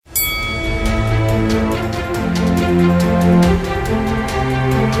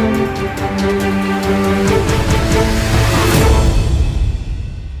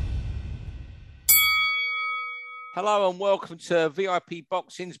and welcome to VIP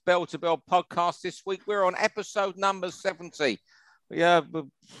Boxing's Bell to Bell podcast. This week we're on episode number 70. We are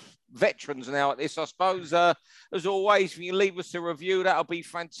veterans now at this, I suppose. As always, if you leave us a review, that'll be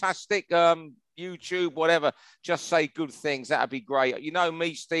fantastic. YouTube, whatever, just say good things. That'd be great. You know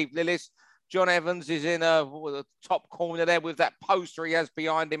me, Steve Lillis. John Evans is in the top corner there with that poster he has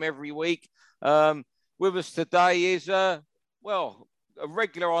behind him every week. With us today is, a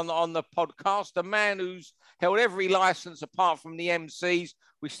regular on the podcast, a man who's held every license apart from the MCs.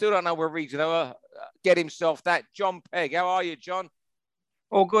 We still don't know whether he's going to get himself that. John Pegg, how are you, John?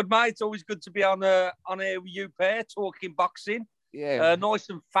 All good, mate. It's always good to be on air with you pair, talking boxing. Yeah. Nice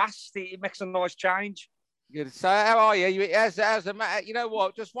and fast. It makes a nice change. Good. So how are you? As a matter, you know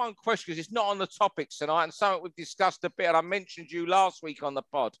what? Just one question, because it's not on the topics tonight, and something we've discussed a bit, and I mentioned you last week on the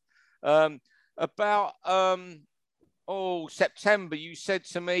pod. About September, you said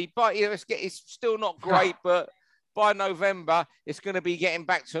to me, but it's still not great, but by November, it's going to be getting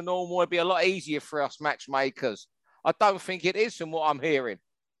back to normal. It'll be a lot easier for us matchmakers. I don't think it is from what I'm hearing.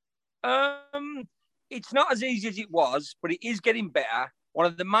 It's not as easy as it was, but it is getting better. One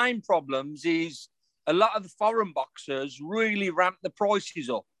of the main problems is a lot of the foreign boxers really ramped the prices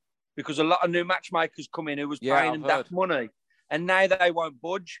up because a lot of new matchmakers come in who was paying them that money, and now they won't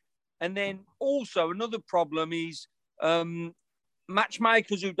budge. And then also another problem is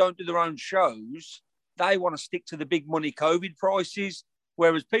matchmakers who don't do their own shows, they want to stick to the big money COVID prices,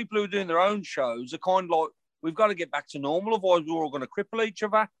 whereas people who are doing their own shows are kind of like, we've got to get back to normal, otherwise we're all going to cripple each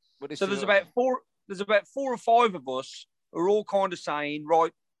other. So there's about four or five of us who are all kind of saying,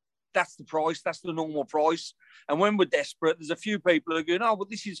 right, that's the price, that's the normal price. And when we're desperate, there's a few people who are going, oh, but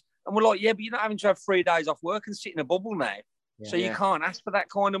this is, and we're like, yeah, but you're not having to have 3 days off work and sit in a bubble now. So you can't ask for that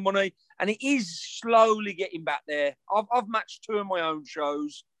kind of money. And it is slowly getting back there. I've matched 2 of my own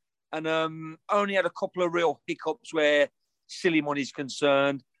shows and only had a couple of real hiccups where silly money's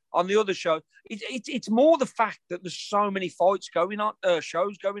concerned. On the other show, it's more the fact that there's so many fights going on,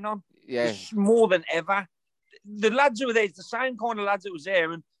 shows going on. Yeah. It's more than ever. The lads who are there, it's the same kind of lads that was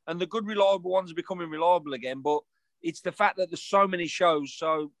there, and the good, reliable ones are becoming reliable again. But it's the fact that there's so many shows,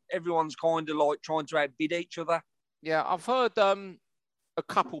 so everyone's kind of like trying to outbid each other. Yeah, I've heard a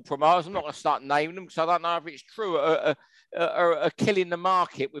couple promoters, I'm not going to start naming them because I don't know if it's true, are killing the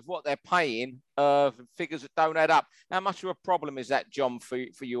market with what they're paying, figures that don't add up. How much of a problem is that, John, for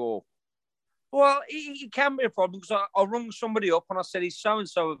you all? Well, it can be a problem because I rung somebody up and I said, is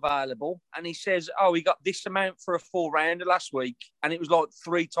so-and-so available? And he says, oh, he got this amount for a 4-rounder last week. And it was like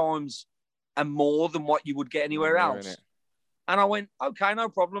 3 times and more than what you would get anywhere else. And I went, okay, no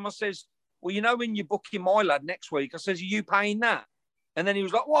problem. I says, well, you know, when you're booking my lad next week, I says, are you paying that? And then he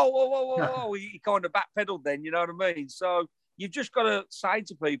was like, whoa. He kind of backpedaled then, you know what I mean? So you've just got to say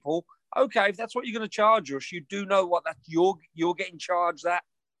to people, okay, if that's what you're going to charge us, you do know what that you're getting charged that.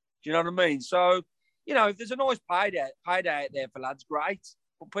 Do you know what I mean? So, you know, if there's a nice payday out there for lads, great.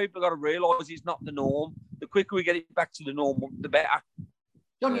 But people have got to realise it's not the norm. The quicker we get it back to the norm, the better.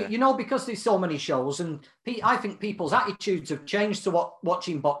 John, you know, because there's so many shows, and I think people's attitudes have changed to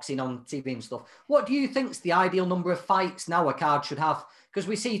watching boxing on TV and stuff. What do you think's the ideal number of fights now a card should have? Because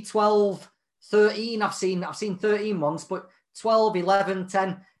we see 12, 13. I've seen 13 once, but 12, 11,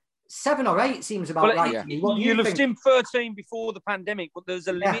 10, 7 or 8 seems about right. Yeah. You'll have seen 13 before the pandemic, but there's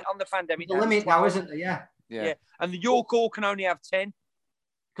a limit on the pandemic. There's a limit now, isn't there? Yeah. And the York Hall can only have 10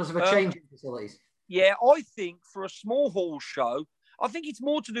 because of a change in facilities. Yeah, I think for a small hall show, I think it's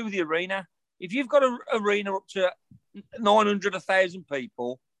more to do with the arena. If you've got an arena up to 900, 1,000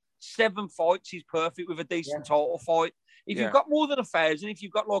 people, 7 fights is perfect with a decent title fight. If you've got more than 1,000, if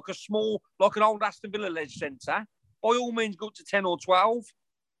you've got like a small, like an old Aston Villa Ledge Centre, by all means go up to 10 or 12.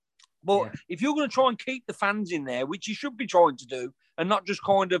 But if you're going to try and keep the fans in there, which you should be trying to do, and not just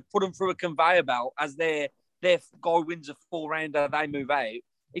kind of put them through a conveyor belt as their guy wins a 4-rounder, they move out.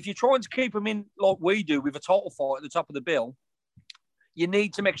 If you're trying to keep them in like we do with a title fight at the top of the bill, you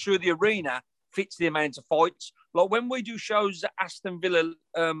need to make sure the arena fits the amount of fights. Like when we do shows at Aston Villa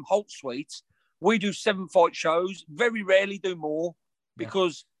Holt Suites, we do 7-fight shows, very rarely do more,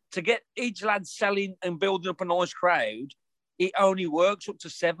 because to get each lad selling and building up a nice crowd, it only works up to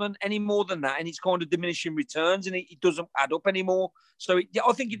 7. Any more than that, and it's kind of diminishing returns, and it doesn't add up anymore. So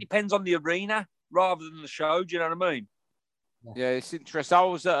I think it depends on the arena rather than the show. Do you know what I mean? Yeah, it's interesting. I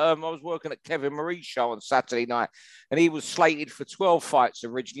was working at Kevin Marie's show on Saturday night, and he was slated for 12 fights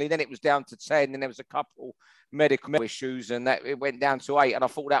originally. Then it was down to 10, and there was a couple medical issues, and that it went down to 8. And I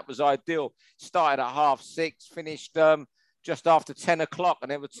thought that was ideal. Started at 6:30, finished just after 10 o'clock, and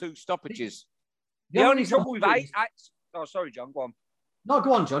there were 2 stoppages. The only trouble with 8. Oh, sorry, John. Go on. No,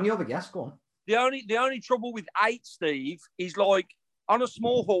 go on, John. You're the guest. Go on. The only trouble with 8, Steve, is like on a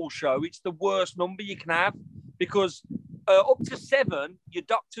small hall show, it's the worst number you can have because up to 7, your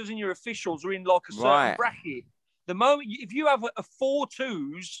doctors and your officials are in like a certain bracket. The moment if you have a 4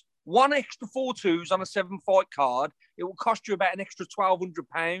 twos, one extra 4 twos on a 7-fight card, it will cost you about an extra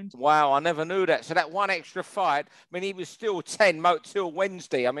 £1,200. Wow, I never knew that. So that one extra fight, I mean, he was still 10 till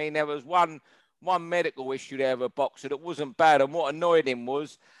Wednesday. I mean, there was one medical issue there of a boxer that wasn't bad. And what annoyed him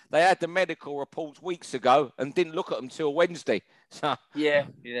was they had the medical reports weeks ago and didn't look at them till Wednesday. So yeah.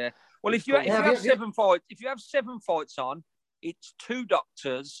 Well, if you have 7 fights, if you have 7 fights on, it's 2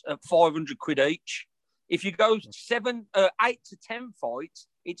 doctors at £500 each. If you go 8 to 10 fights,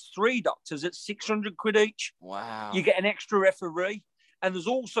 it's 3 doctors at £600 each. Wow. You get an extra referee. And there's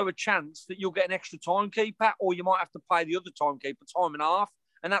also a chance that you'll get an extra timekeeper, or you might have to pay the other timekeeper time and a half.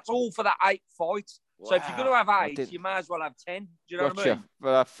 And that's all for that 8 fights. Wow. So if you're going to have 8, you may as well have 10. Do you know what I mean?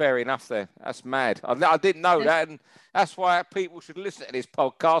 Well, fair enough there. That's mad. I didn't know that. And that's why people should listen to this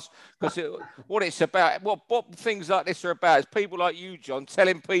podcast, because what it's about, what things like this are about, is people like you, John,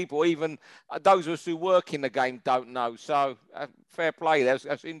 telling people, even those of us who work in the game don't know. So fair play.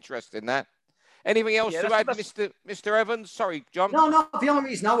 That's interesting, that. Anything else to add, Mr. Evans? Sorry, John. No. The only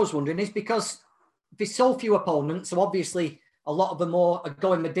reason I was wondering is because there's so few opponents, so obviously a lot of them are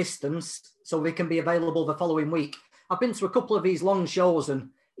going the distance, so they can be available the following week. I've been to a couple of these long shows, and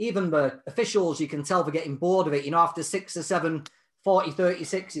even the officials, you can tell they're getting bored of it, after 6 or 7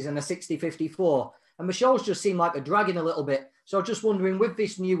 40-36s and a 60-54. And the shows just seem like they're dragging a little bit. So I'm just wondering, with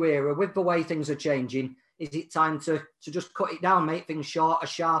this new era, with the way things are changing, is it time to just cut it down, make things shorter,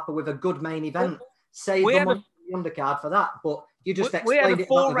 sharper, with a good main event? Save the undercard for that. But you just explained it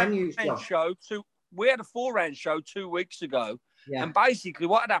about the venues, John. We had a 4-round show 2 weeks ago. Yeah. And basically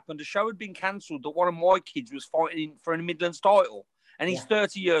what had happened, the show had been cancelled, that one of my kids was fighting for a Midlands title. And he's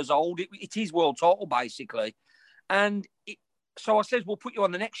 30 years old. It's his world title, basically. And so I says, we'll put you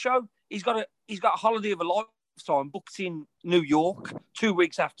on the next show. He's got a holiday of a lifetime booked in New York 2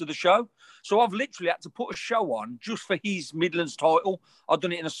 weeks after the show. So I've literally had to put a show on just for his Midlands title. I've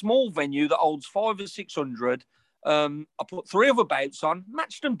done it in a small venue that holds 500 or 600. I put 3 other bouts on,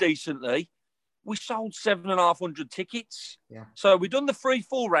 matched them decently. We sold 7,500 tickets. Yeah. So we've done the 3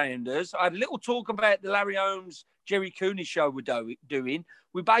 4-rounders. I had a little talk about the Larry Holmes, Jerry Cooney show we're doing.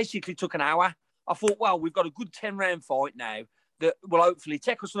 We basically took an hour. I thought, well, we've got a good 10-round fight now that will hopefully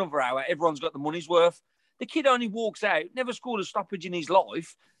take us another hour. Everyone's got the money's worth. The kid only walks out, never scored a stoppage in his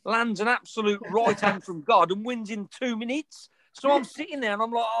life, lands an absolute right hand from God and wins in 2 minutes. So I'm sitting there and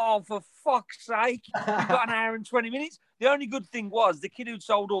I'm like, oh, for fuck's sake, we've got an hour and 20 minutes. The only good thing was the kid who'd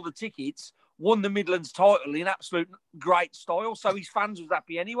sold all the tickets won the Midlands title in absolute great style. So his fans was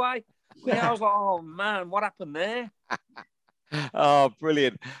happy anyway. Yeah, I was like, oh, man, what happened there? Oh,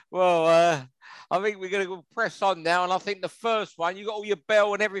 brilliant. Well, I think we're going to press on now. And I think the first one, you got all your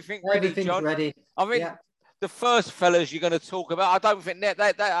bell and everything ready, Everything's John. ready. I think the first fellas you're going to talk about, I don't think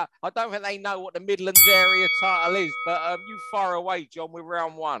they know what the Midlands area title is. But you fire away, John, with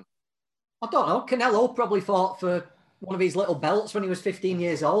round 1. I don't know. Canelo probably fought for one of his little belts when he was 15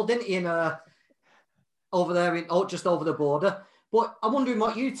 years old, didn't he? Over there, just over the border. But I'm wondering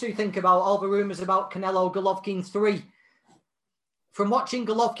what you two think about all the rumours about Canelo Golovkin 3. From watching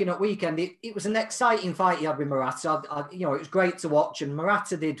Golovkin at weekend, it was an exciting fight he had with Murata. It was great to watch, and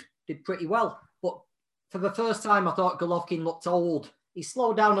Murata did pretty well. But for the first time, I thought Golovkin looked old. He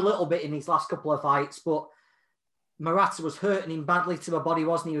slowed down a little bit in his last couple of fights, but Murata was hurting him badly to the body,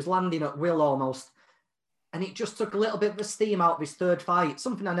 wasn't he? He was landing at will almost. And it just took a little bit of the steam out of his third fight,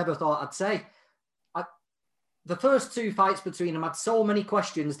 something I never thought I'd say. The first 2 fights between them had so many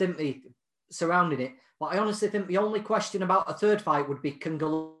questions, didn't they, surrounding it. But I honestly think the only question about a third fight would be, can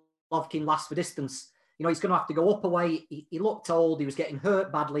Golovkin last the distance? He's going to have to go up a weight. He looked old. He was getting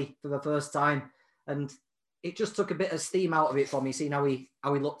hurt badly for the first time. And it just took a bit of steam out of it for me, seeing how he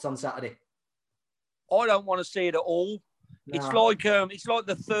looked on Saturday. I don't want to see it at all. No. It's like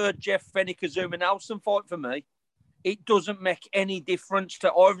the third Jeff Fenwick-Azuma Nelson fight for me. It doesn't make any difference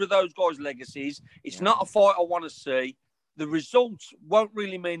to either of those guys' legacies. It's not a fight I want to see. The results won't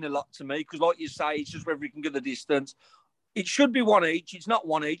really mean a lot to me because, like you say, it's just whether you can get the distance. It should be 1 each. It's not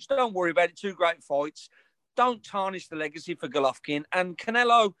 1 each. Don't worry about it. 2 great fights. Don't tarnish the legacy for Golovkin. And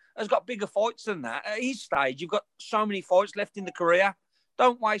Canelo has got bigger fights than that. At his stage, you've got so many fights left in the career.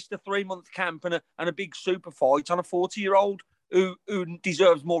 Don't waste a 3-month camp and a big super fight on a 40-year-old who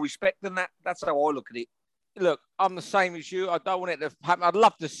deserves more respect than that. That's how I look at it. Look, I'm the same as you. I don't want it to happen. I'd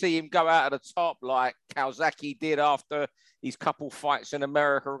love to see him go out at the top like Calzaghe did after his couple fights in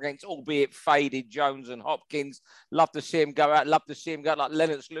America against, albeit faded, Jones and Hopkins. Love to see him go out. Love to see him go like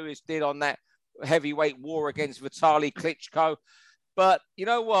Lennox Lewis did on that heavyweight war against Vitaly Klitschko. But you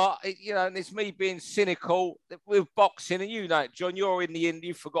know what? And it's me being cynical with boxing, and you know, John, you're in the indie,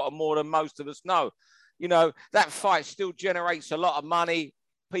 you've forgotten more than most of us know. That fight still generates a lot of money.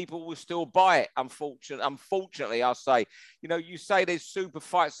 People will still buy it. Unfortunately, I'll say. You say there's super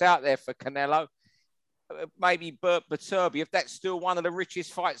fights out there for Canelo. Maybe Burt Beterbiev, that's still one of the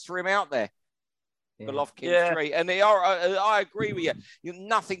richest fights for him out there. Golovkin 3, and I agree with you. You've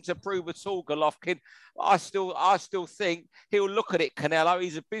nothing to prove at all, Golovkin. I still think he'll look at it, Canelo.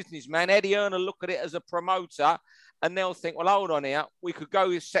 He's a businessman. Eddie Hearn will look at it as a promoter, and they'll think, well, hold on here. We could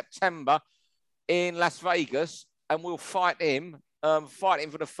go in September in Las Vegas, and we'll fight him for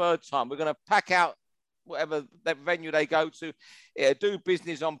the third time. We're going to pack out whatever that venue they go to, do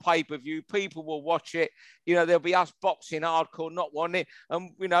business on pay-per-view. People will watch it. There'll be us boxing hardcore, not wanting it.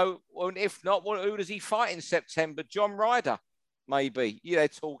 And, if not, who does he fight in September? John Ryder, maybe. They're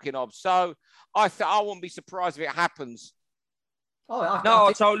talking of. So I wouldn't be surprised if it happens.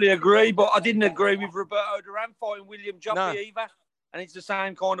 I totally agree, but I didn't agree with Roberto Duran fighting William Joffrey either. And it's the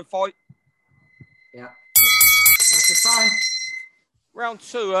same kind of fight. Yeah. That's the time. Round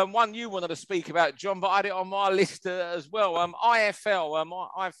 2, one you wanted to speak about, John, but I had it on my list as well. IFL,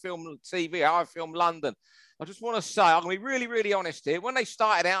 I Film TV, I Film London. I just want to say, I'm going to be really, really honest here. When they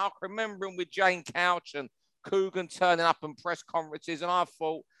started out, I can remember them with Jane Couch and Coogan turning up in press conferences, and I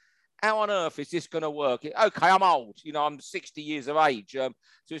thought, how on earth is this going to work? Okay, I'm old. I'm 60 years of age, so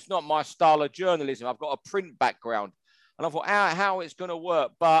it's not my style of journalism. I've got a print background. And I thought, how it's going to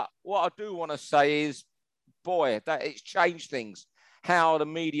work. But what I do want to say is, boy, that it's changed things. How the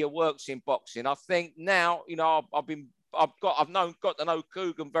media works in boxing. I think now, I've got to know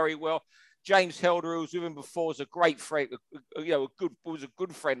Coogan very well. James Helder, who was with him before, was a great friend. Was a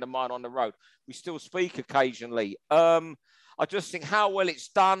good friend of mine on the road. We still speak occasionally. I just think how well it's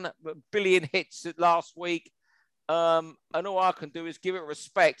done. A billion hits last week, and all I can do is give it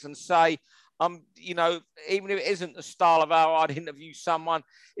respect and say, even if it isn't the style of how I'd interview someone,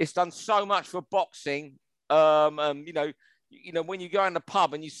 it's done so much for boxing. When you go in the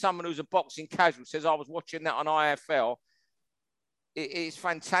pub and someone who's a boxing casual says, I was watching that on IFL, it's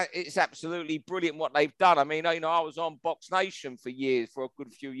fantastic. It's absolutely brilliant what they've done. I mean, I was on Box Nation for a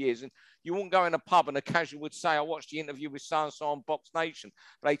good few years, and you wouldn't go in a pub and a casual would say, I watched the interview with so-and-so on Box Nation.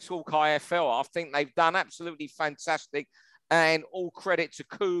 But they talk IFL. I think they've done absolutely fantastic, and all credit to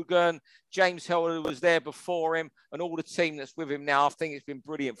Coogan, James Helder, who was there before him, and all the team that's with him now. I think it's been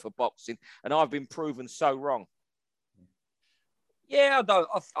brilliant for boxing, and I've been proven so wrong. Yeah,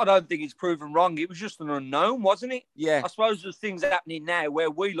 I don't think it's proven wrong. It was just an unknown, wasn't it? Yeah. I suppose there's things happening now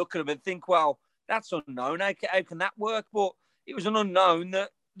where we look at them and think, well, that's unknown. How can that work? But it was an unknown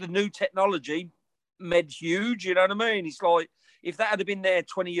that the new technology made huge. You know what I mean? It's like, if that had been there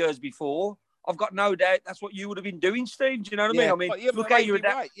 20 years before, I've got no doubt that's what you would have been doing, Steve. Do you know what I mean? Look how you're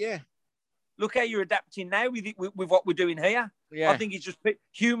adapting. Right. Yeah. Look how you're adapting now with what we're doing here. Yeah. I think it's just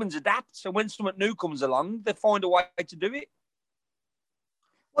humans adapt. So when something new comes along, they find a way to do it.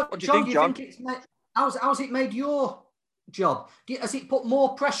 What do you think it's made? How's it made your job? Has it put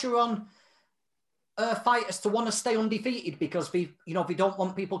more pressure on fighters to want to stay undefeated because we don't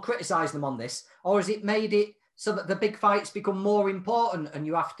want people criticising them on this, or has it made it so that the big fights become more important and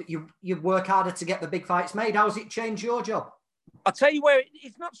you work harder to get the big fights made? How's it changed your job? I'll tell you where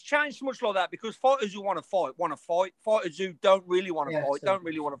it's not changed so much like that, because fighters who want to fight. Fighters who don't really want to fight don't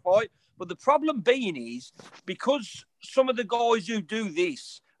really want to fight. But the problem being is, because some of the guys who do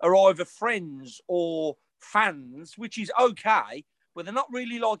this are either friends or fans, which is okay, but they're not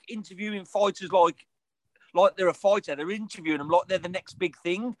really like interviewing fighters like they're a fighter. They're interviewing them like they're the next big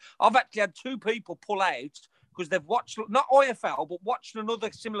thing. I've actually had 2 people pull out because they've watched, not IFL, but watched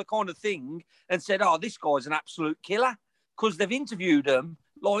another similar kind of thing and said, oh, this guy's an absolute killer, because they've interviewed them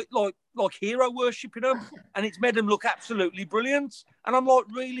like hero worshipping them, and it's made them look absolutely brilliant. And I'm like,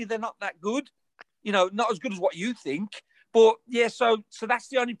 really, they're not that good? Not as good as what you think. But yeah, so that's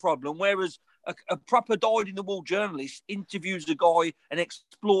the only problem. Whereas a proper dyed-in-the-wool journalist interviews a guy and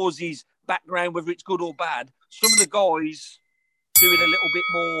explores his background, whether it's good or bad. Some of the guys do it a little bit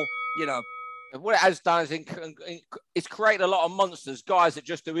more, What it has done is it's created a lot of monsters, guys that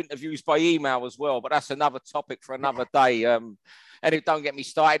just do interviews by email as well. But that's another topic for another day. And it don't get me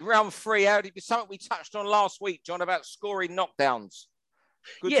started. Round 3, something we touched on last week, John, about scoring knockdowns.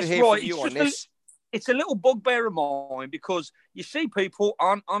 Good to hear from you on this. It's a little bugbear of mine, because you see people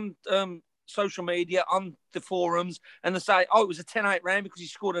on social media, on the forums, and they say, oh, it was a 10-8 round because he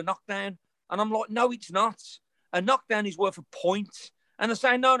scored a knockdown. And I'm like, no, it's not. A knockdown is worth a point. And they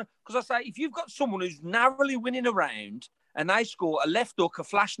say, no, because I say, if you've got someone who's narrowly winning a round and they score a left hook, a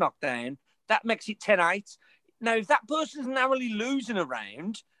flash knockdown, that makes it 10-8. Now, if that person's narrowly losing a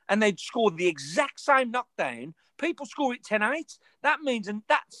round and they'd scored the exact same knockdown, people score it 10-8. That means, and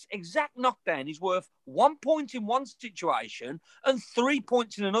that exact knockdown is worth 1 point in one situation and 3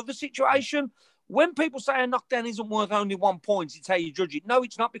 points in another situation. When people say a knockdown isn't worth only 1 point, it's how you judge it. No,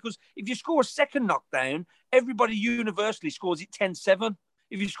 it's not, because if you score a second knockdown, everybody universally scores it 10-7.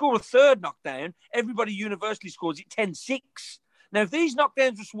 If you score a third knockdown, everybody universally scores it 10-6. Now, if these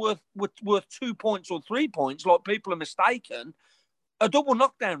knockdowns were worth 2 points or 3 points, like people are mistaken, a double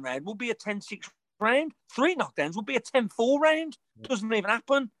knockdown round will be a 10-6 round. 3 knockdowns will be a 10-4 round. Doesn't even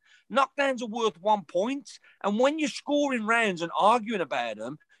happen. Knockdowns are worth 1 point. And when you're scoring rounds and arguing about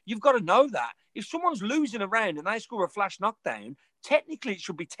them, you've got to know that. If someone's losing a round and they score a flash knockdown, technically it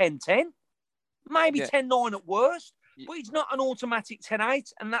should be 10-10, maybe 10-9 at worst. But it's not an automatic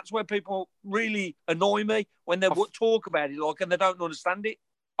 10-8, and that's where people really annoy me when they talk about it like, and they don't understand it.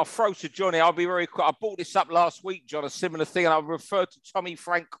 I'll throw to Johnny. I'll be very quick. I brought this up last week, John, a similar thing, and I referred to Tommy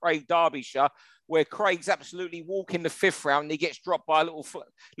Frank Craig Derbyshire, where Craig's absolutely walking the 5th round and he gets dropped by a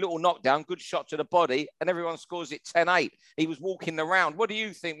little knockdown, good shot to the body, and everyone scores it 10-8. He was walking the round. What do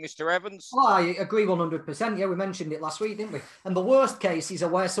you think, Mr. Evans? Oh, I agree 100%. Yeah, we mentioned it last week, didn't we? And the worst cases are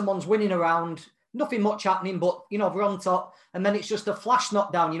where someone's winning a round, nothing much happening, but, you know, they're on top, and then it's just a flash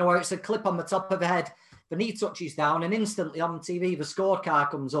knockdown, you know, where it's a clip on the top of the head, the knee touches down, and instantly on TV, the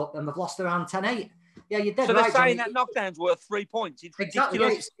scorecard comes up, and they've lost around 10-8. Yeah, you're dead right. So they're saying that knockdown's worth 3 points. It's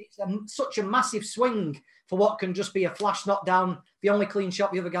ridiculous. Exactly, it's such a massive swing for what can just be a flash knockdown, the only clean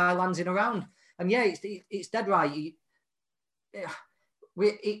shot the other guy lands in a round. And yeah, it's dead right.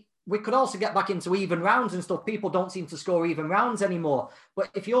 We could also get back into even rounds and stuff. People don't seem to score even rounds anymore. But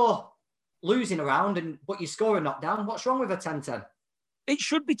if you're losing a round but you score a knockdown, what's wrong with a 10-10? It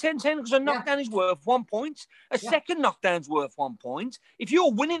should be 10-10 because a knockdown is worth 1 point. A second knockdown's worth 1 point. If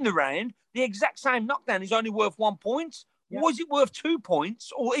you're winning the round, the exact same knockdown is only worth 1 point. Why is it worth 2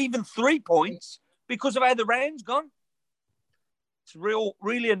 points or even 3 points because of how the round's gone? It's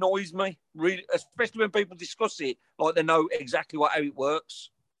really annoys me, really, especially when people discuss it like they know exactly how it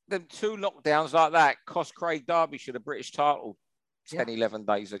works. Them 2 knockdowns like that cost Craig Derbyshire the British title 11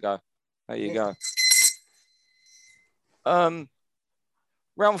 days ago. There you go.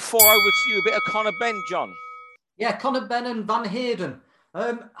 Round 4, over to you. A bit of Conor Benn, John. Yeah, Conor Benn and Van Heerden.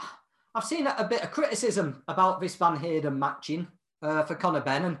 I've seen a bit of criticism about this Van Heerden matching for Conor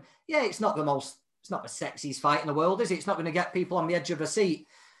Benn. And yeah, it's not the sexiest fight in the world, is it? It's not going to get people on the edge of a seat.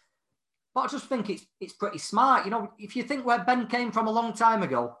 But I just think it's pretty smart. You know, if you think where Ben came from a long time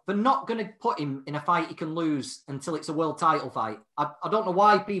ago, they're not going to put him in a fight he can lose until it's a world title fight. I don't know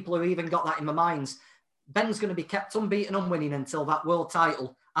why people have even got that in their minds. Ben's going to be kept unbeaten, unwinning until that world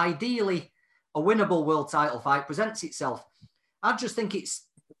title, ideally a winnable world title fight, presents itself. I just think it's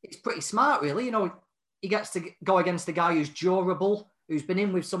pretty smart, really. You know, he gets to go against a guy who's durable, who's been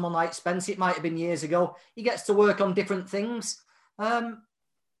in with someone like Spence. It might have been years ago. He gets to work on different things.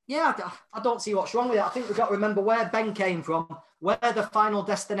 Yeah, I don't see what's wrong with it. I think we've got to remember where Ben came from, where the final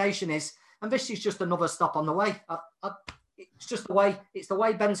destination is, and this is just another stop on the way. It's just the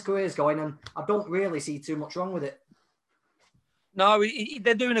way Ben's career is going, and I don't really see too much wrong with it. No,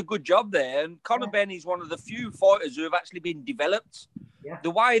 they're doing a good job there, and Conor Benn is one of the few fighters who have actually been developed. Yeah. The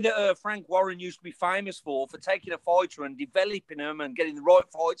way that Frank Warren used to be famous for taking a fighter and developing him and getting the right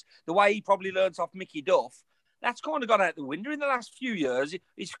fights, the way he probably learnt off Mickey Duff, that's kind of gone out the window in the last few years.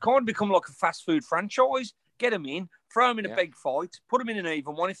 It's kind of become like a fast food franchise. Get them in, throw them in a big fight, put them in an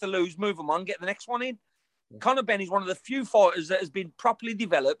even one. If they lose, move them on, get the next one in. Yeah. Conor Benn is one of the few fighters that has been properly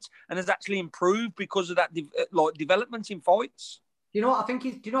developed and has actually improved because of that development in fights. Do you know what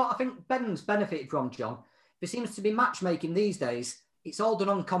I think Ben's benefited from, John? There seems to be matchmaking these days. It's all done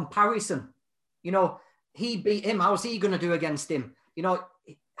on comparison. You know, he beat him. How's he going to do against him? You know,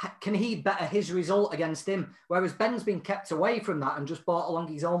 can he better his result against him? Whereas Ben's been kept away from that and just brought along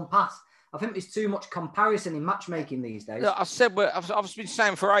his own path. I think there's too much comparison in matchmaking these days. Look, I've been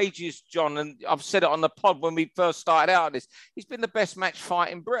saying for ages, John, and I've said it on the pod when we first started out on this. He's been the best match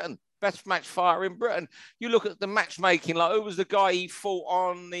fight in Britain. Best match fighter in Britain. You look at the matchmaking, like who was the guy he fought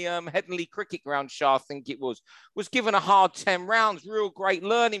on the Headingley Cricket Ground show, I think it was given a hard 10 rounds, real great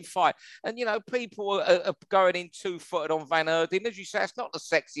learning fight. And, you know, people are going in 2-footed on Van Heerden. As you say, it's not the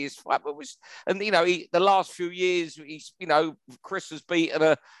sexiest fight, but the last few years, Chris has beaten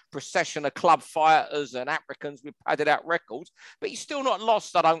a procession of club fighters and Africans with padded out records, but he's still not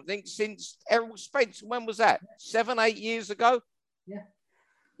lost, I don't think, since Errol Spence. When was that? 7-8 years ago? Yeah.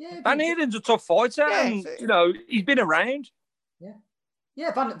 Yeah, Van Heerden's a tough fighter, and he's been around.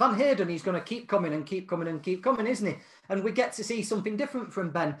 Yeah, Van Heerden, he's going to keep coming and keep coming and keep coming, isn't he? And we get to see something different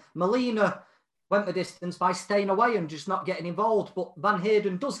from Ben. Molina went the distance by staying away and just not getting involved, but Van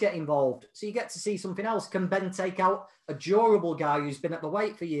Heerden does get involved. So you get to see something else. Can Ben take out a durable guy who's been at the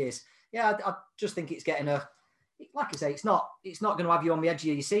weight for years? Yeah, I just think it's getting like I say, it's not going to have you on the edge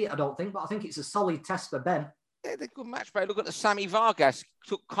of your seat, I don't think, but I think it's a solid test for Ben. Yeah, they're good match, mate. Look at the Sammy Vargas.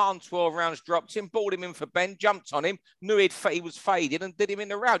 Took Khan 12 rounds, dropped him, balled him in for Ben, jumped on him, knew he was faded and did him in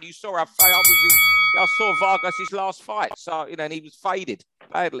the round. You saw how I saw Vargas' last fight, so, and he was faded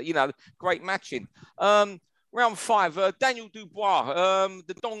badly, great matching. Round 5, Daniel Dubois,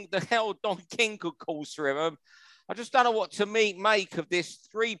 the hell Don King could cause for him. I just don't know what to make of this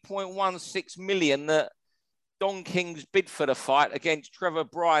 3.16 million that Don King's bid for the fight against Trevor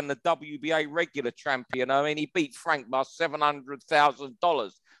Bryan, the WBA regular champion. I mean, he beat Frank by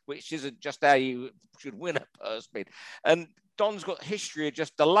 $700,000, which isn't just how you should win a purse bid. And Don's got history of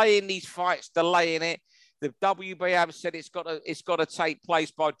just delaying these fights, delaying it. The WBA have said it's got to take place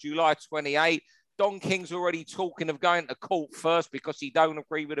by July 28. Don King's already talking of going to court first because he don't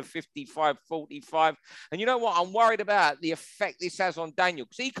agree with a 55-45. And you know what? I'm worried about the effect this has on Daniel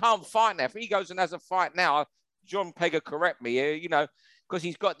because he can't fight now. If he goes and has a fight now, John Pegger, correct me, because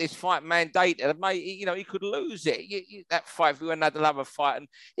he's got this fight mandated. He could lose it. That fight, if he went another fight, and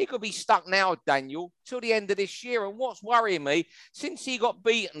he could be stuck now, Daniel, till the end of this year. And what's worrying me, since he got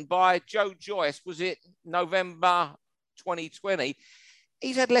beaten by Joe Joyce, was it November 2020?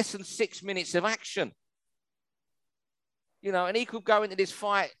 He's had less than 6 minutes of action. And he could go into this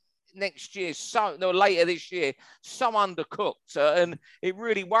fight next year, later this year, so undercooked, and it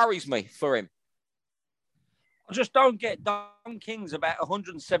really worries me for him. I just don't get Don King's about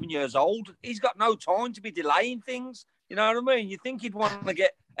 107 years old. He's got no time to be delaying things. You know what I mean? You think he'd want to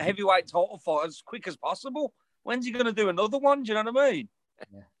get a heavyweight title fight as quick as possible. When's he going to do another one? Do you know what I mean?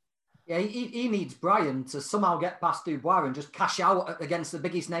 Yeah, he needs Bryan to somehow get past Dubois and just cash out against the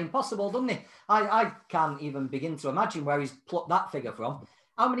biggest name possible, doesn't he? I can't even begin to imagine where he's plucked that figure from.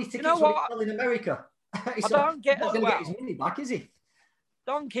 How many tickets would he sell in America? I don't get not going to get his money back, is he?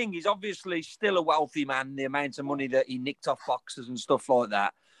 Don King is obviously still a wealthy man, the amount of money that he nicked off boxers and stuff like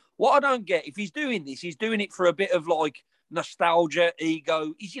that. What I don't get, if he's doing this, he's doing it for a bit of like nostalgia,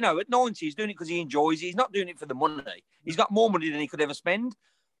 ego. He's, at 90, he's doing it because he enjoys it. He's not doing it for the money. He's got more money than he could ever spend.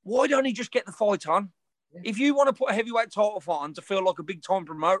 Why don't he just get the fight on? Yeah. If you want to put a heavyweight title fight on to feel like a big time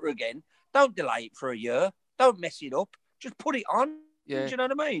promoter again, don't delay it for a year. Don't mess it up. Just put it on. Yeah. Do you know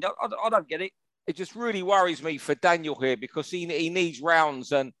what I mean? I don't get it. It just really worries me for Daniel here because he needs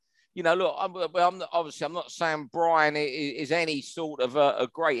rounds. And, look, I'm not saying Bryan is any sort of a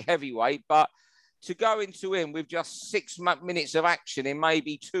great heavyweight, but to go into him with just 6 minutes of action in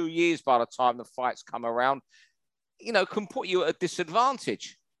maybe 2 years by the time the fights come around, can put you at a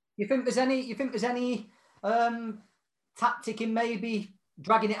disadvantage. You think there's any tactic in maybe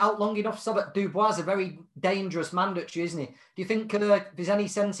dragging it out long enough so that Dubois is a very dangerous mandatory, isn't he? Do you think there's any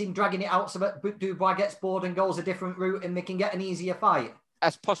sense in dragging it out so that Dubois gets bored and goes a different route and they can get an easier fight?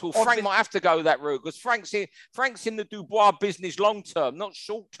 That's possible. Frank might have to go that route because Frank's in the Dubois business long term, not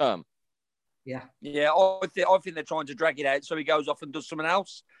short term. Yeah. Yeah, I think they're trying to drag it out so he goes off and does something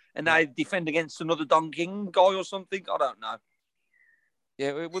else and they defend against another Don King guy or something. I don't know. Yeah,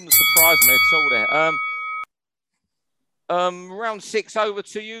 it wouldn't surprise me at all there. Round 6 over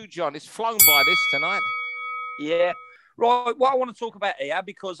to you, John. It's flown by this tonight. Yeah. Right. What I want to talk about here,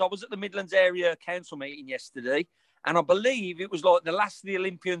 because I was at the Midlands Area Council meeting yesterday, and I believe it was like the last of the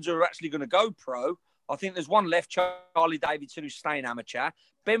Olympians who are actually going to go pro. I think there's one left, Charlie Davidson, who's staying amateur.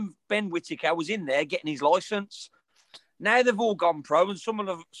 Ben Whittaker was in there getting his licence. Now they've all gone pro, and some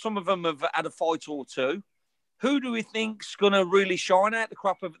of them have had a fight or two. Who do we think's going to really shine out the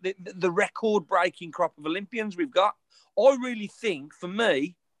crop of the record-breaking crop of Olympians we've got? I really think, for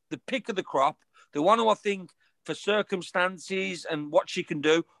me, the pick of the crop, the one who I think for circumstances and what she can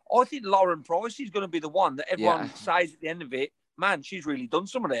do, I think Lauren Price is going to be the one that everyone says at the end of it, man, she's really done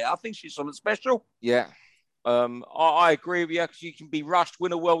something there. I think she's something special. Yeah. I agree with you. She can be rushed,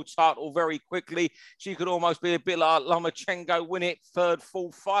 win a world title very quickly. She could almost be a bit like Lomachenko, win it, third,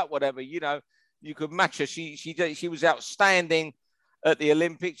 fourth fight, whatever. You could match her. She was outstanding at the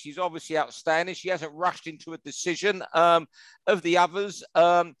Olympics. She's obviously outstanding. She hasn't rushed into a decision. Of the others,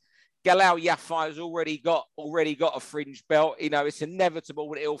 Galal Yafai has already got a fringe belt. It's inevitable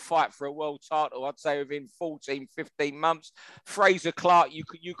that he'll fight for a world title. I'd say within 14, 15 months. Fraser Clark,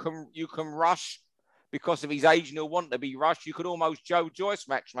 you can rush because of his age, and he'll want to be rushed. You could almost Joe Joyce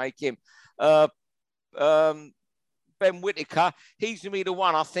matchmake him. Ben Whittaker, he's going to be the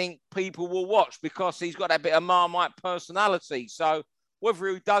one I think people will watch because he's got that bit of Marmite personality. So whether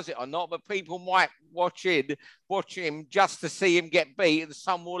he does it or not, but people might watch him just to see him get beat, and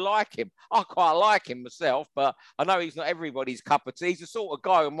some will like him. I quite like him myself, but I know he's not everybody's cup of tea. He's the sort of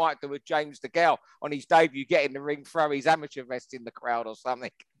guy who might do a James DeGale on his debut, get in the ring, throw his amateur vest in the crowd or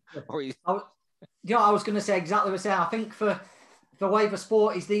something. I was going to say exactly the same. I think for the way the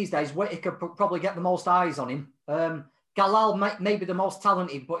sport is these days, Whittaker could probably get the most eyes on him. Galal may be the most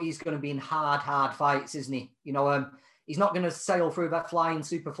talented, but he's going to be in hard fights, isn't he? He's not going to sail through that flying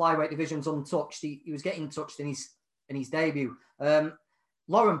super flyweight divisions untouched. He was getting touched in his debut.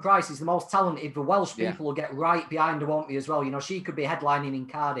 Lauren Price is the most talented. The Welsh people will get right behind her, won't they, as well? She could be headlining in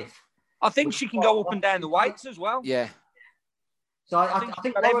Cardiff. I think she can go up and down the weights as well. Yeah. So I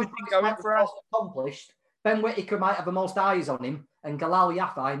think Lauren Price might be the most accomplished. Ben Whittaker might have the most eyes on him, and Galal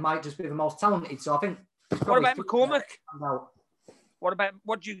Yafai might just be the most talented. So I think. What about McCormack?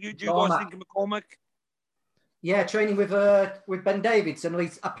 What do you guys think of McCormack? Yeah, training with Ben Davidson.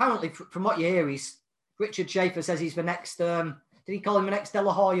 He's, apparently, from what you hear, Richard Schaefer says he's the next. Did he call him the next De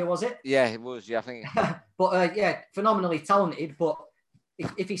La Hoya? Was it? Yeah, it was. Yeah, I think. But phenomenally talented. But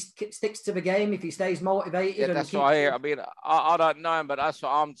if he sticks to the game, if he stays motivated, that's what I hear. I mean, I don't know him, but that's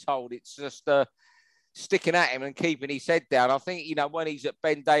what I'm told. It's just sticking at him and keeping his head down. I think when he's at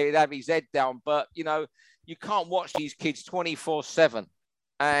Ben David, have his head down, but you can't watch these kids 24/7.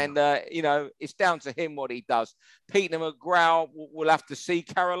 And, it's down to him what he does. Peter McGraw will have to see.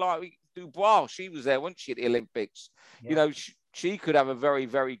 Caroline Dubois, she was there, wasn't she, at the Olympics? Yeah. She could have a very,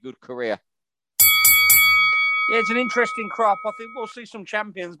 very good career. Yeah, it's an interesting crop. I think we'll see some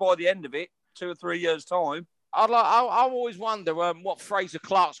champions by the end of it, 2 or 3 years' time. I always wonder what Fraser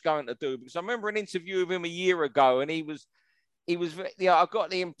Clark's going to do, because I remember an interview with him a year ago, and he was, I got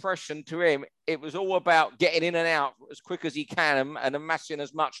the impression to him, it was all about getting in and out as quick as he can and amassing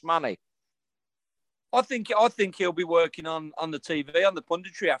as much money. I think he'll be working on the TV, on the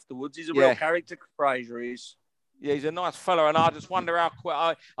punditry afterwards. He's a real character, Fraser is. Yeah, he's a nice fella, and I just wonder how quick.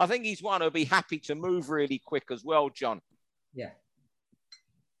 I think he's one who'll be happy to move really quick as well, John. Yeah.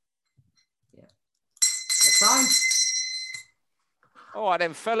 Time. All right,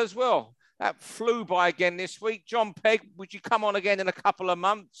 then, fellas. Well, that flew by again this week. John Pegg, would you come on again in a couple of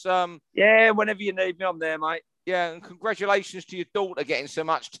months? Yeah, whenever you need me, I'm there, mate. Yeah, and congratulations to your daughter getting so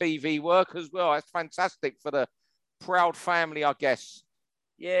much TV work as well. That's fantastic for the proud family, I guess.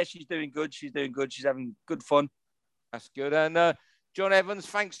 Yeah, she's doing good. She's having good fun. That's good. And John Evans,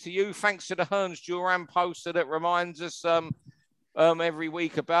 thanks to you. Thanks to the Hearns Duran poster that reminds us every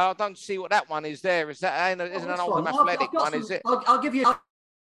week about. I don't see what that one is there. Is that isn't an Oldham Athletic one, is it? I'll give you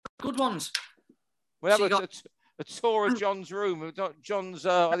good ones. We'll have a tour of John's room, John's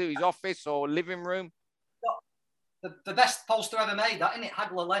I think his office or living room. The best poster ever made, that, isn't it?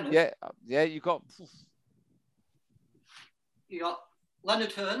 Hagler Leonard. Yeah, you got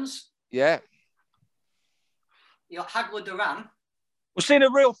Leonard Hearns. Yeah. You got Hagler Duran. We're seeing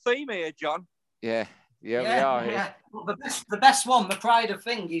a real theme here, John. Yeah, we are here. Yeah. Well, the best one, the pride of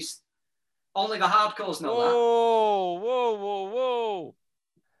thing, is only the hardcores know that. Whoa.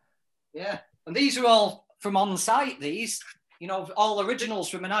 Yeah. And these are all from on site, these. All originals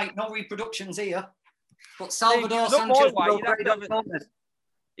from the night, no reproductions here. But Salvador Sanchez.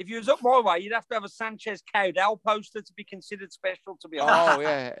 If you was up my way, you'd have to have a Sanchez Caudal poster to be considered special, to be honest. Oh,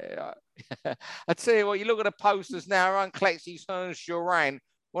 yeah. I tell you what, you look at the posters now, around Clexi Hearns Duran.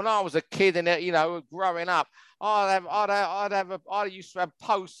 When I was a kid and growing up, I used to have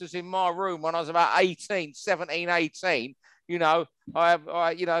posters in my room when I was about 17, 18. I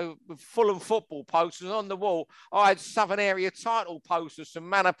Fulham football posters on the wall. I had Southern Area title posters from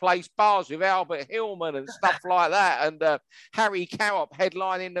Manor Place bars with Albert Hillman and stuff like that, and Harry Cowop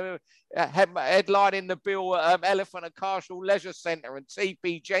headlining the bill at Elephant and Castle Leisure Centre, and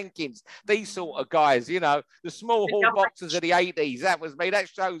T.P. Jenkins, these sort of guys. The small hall boxers of the 80s. That was me. That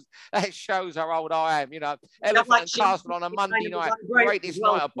shows how old I am. Elephant and Castle on a Monday night, greatest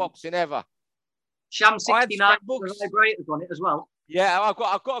night of boxing ever. Sham 69 vibrators on it as well. Yeah, I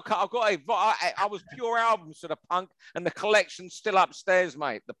was pure albums to the Punk, and the collection's still upstairs,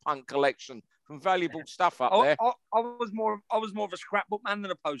 mate. The Punk collection, some valuable stuff up there. I was more of a scrapbook man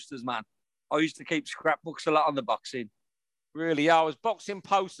than a posters man. I used to keep scrapbooks a lot on the boxing. Really, I was boxing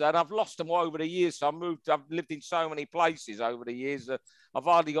poster, and I've lost them over the years. So I've lived in so many places over the years. I've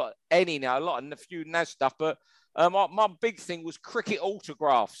hardly got any now. A few and that stuff. But my big thing was cricket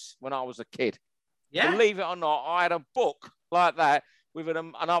autographs when I was a kid. Yeah. Believe it or not, I had a book like that with it,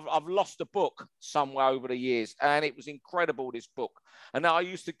 and I've lost a book somewhere over the years, and it was incredible, this book. And I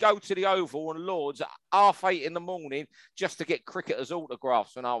used to go to the Oval and Lords at 8:30 in the morning just to get cricketers'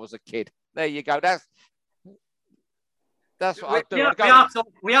 autographs when I was a kid. There you go. That's what I do.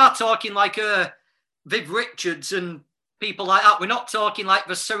 We are talking like Viv Richards and people like that. We're not talking like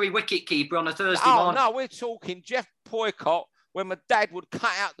the Surrey wicketkeeper on a Thursday morning. No, we're talking Jeff Boycott. When my dad would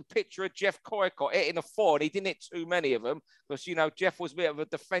cut out the picture of Jeff Boycott hitting a four, and he didn't hit too many of them because, you know, Jeff was a bit of a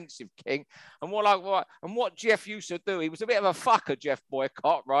defensive king. And what Jeff used to do, he was a bit of a fucker, Jeff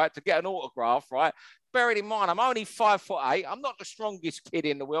Boycott, right, to get an autograph, right? Bearing in mind, I'm only 5'8". I'm not the strongest kid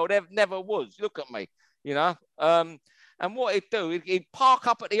in the world. Never was. Look at me, you know. And what he'd do, he'd park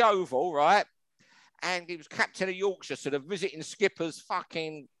up at the Oval, right? And he was captain of Yorkshire, so the visiting skipper's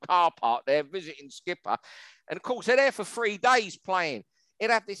fucking car park there, visiting skipper. And of course, they're there for 3 days playing. He'd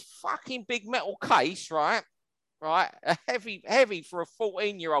have this fucking big metal case, right? A heavy for a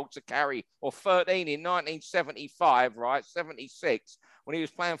 14-year-old to carry, or 13 in 1975, right? 76, when he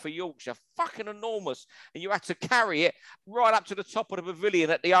was playing for Yorkshire. Fucking enormous. And you had to carry it right up to the top of the pavilion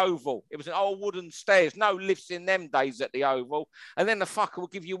at the Oval. It was an old wooden stairs, no lifts in them days at the Oval. And then the fucker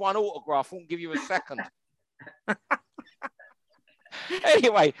would give you one autograph, won't give you a second.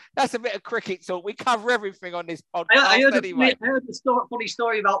 Anyway, that's a bit of cricket talk. We cover everything on this podcast. I heard a funny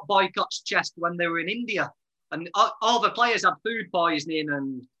story about Boycott's chest when they were in India. And all the players had food poisoning,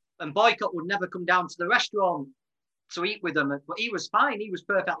 and Boycott would never come down to the restaurant to eat with them. But he was fine. He was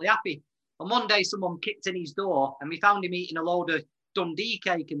perfectly happy. And one day someone kicked in his door and we found him eating a load of Dundee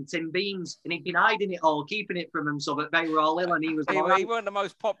cake and tin beans. And he'd been hiding it all, keeping it from them so that they were all ill and he was all right. He weren't the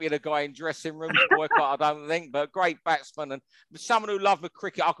most popular guy in dressing rooms, Boycott, I don't think, but great batsman. And someone who loved the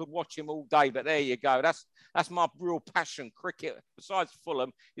cricket, I could watch him all day. But there you go. That's my real passion, cricket. Besides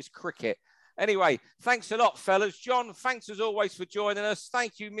Fulham, is cricket. Anyway, thanks a lot, fellas. John, thanks as always for joining us.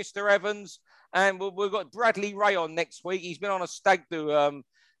 Thank you, Mr. Evans. And we've got Bradley Ray on next week. He's been on a stag do, and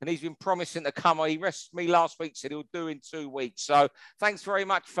he's been promising to come on. He rested me last week, said he'll do in 2 weeks. So thanks very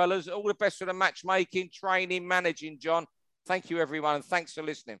much, fellas. All the best for the matchmaking, training, managing, John. Thank you, everyone, and thanks for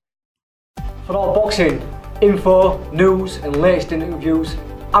listening. For all boxing, info, news, and latest interviews,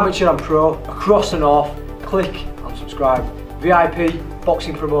 amateur and pro, across the north, click and subscribe. VIP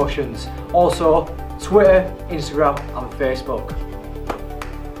Boxing Promotions. Also, Twitter, Instagram, and Facebook.